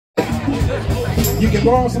You can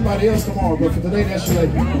borrow somebody else tomorrow, but for today, that's your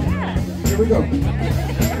lady. Here we go.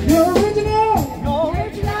 You're original. You're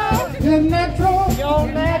original. You're natural. You're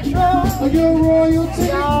natural. You're royalty.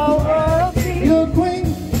 You're royalty. You're queen.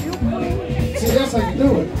 See, that's how you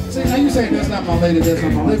do it. See, now you say that's not my lady, that's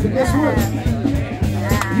not my lady, but guess what?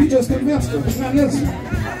 You just convinced her. Now listen.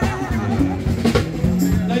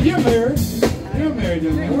 Now you're married. You're married,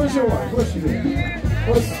 young man. Where's your wife? Where's she at?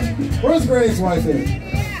 Where's Gray's wife at?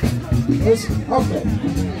 Okay.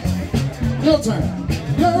 Your turn.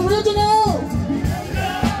 You're original.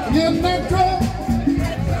 You're natural.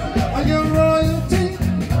 You're royalty.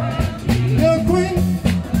 You're queen.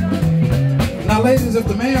 Now, ladies, if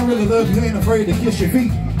the man really loves you, he ain't afraid to kiss your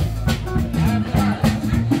feet.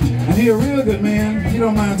 And he a real good man, he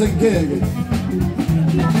don't mind taking care of you.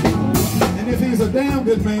 And if he's a damn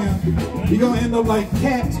good man, you're gonna end up like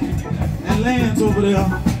Cat and Lance over there,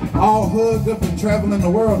 all hugged up and traveling the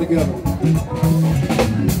world together.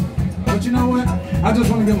 But you know what? I just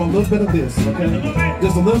want to give him a little bit of this, okay?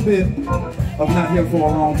 Just a little bit of not here for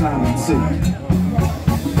a long time and see.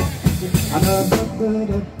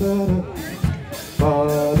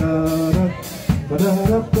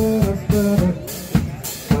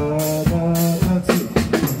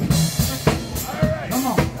 Come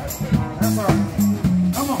on. That's all right.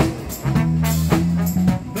 Come on.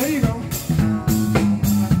 There you go.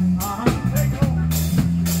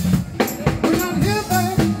 We're not here,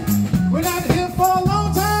 baby. We're not here for a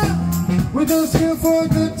long time. We're just here for a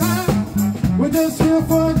good time. We're just here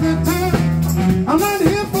for a good time. I'm not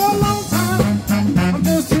here for a long time. I'm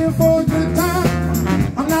just here for a good time.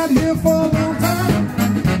 I'm not here for a long time.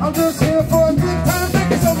 I'm just here for a good time.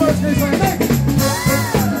 Thank you so much, Chris. Thank you.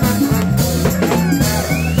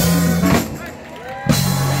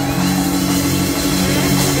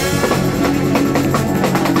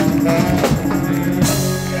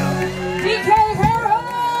 DK Harold!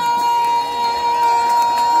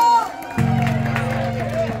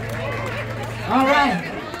 All right.